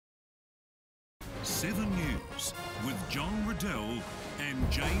7 News with John Riddell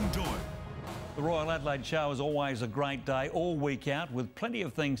and Jane Doyle. The Royal Adelaide Show is always a great day all week out, with plenty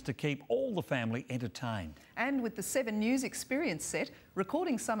of things to keep all the family entertained. And with the 7 News experience set,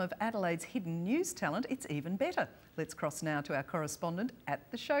 recording some of Adelaide's hidden news talent, it's even better. Let's cross now to our correspondent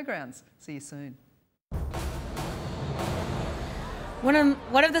at the showgrounds. See you soon. One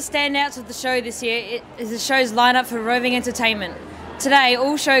of the standouts of the show this year is the show's lineup for roving entertainment. Today,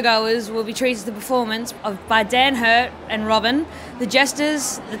 all showgoers will be treated to the performance by Dan Hurt and Robin, the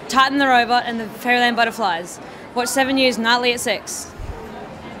Jesters, the Titan the Robot and the Fairyland Butterflies. Watch 7 News nightly at 6.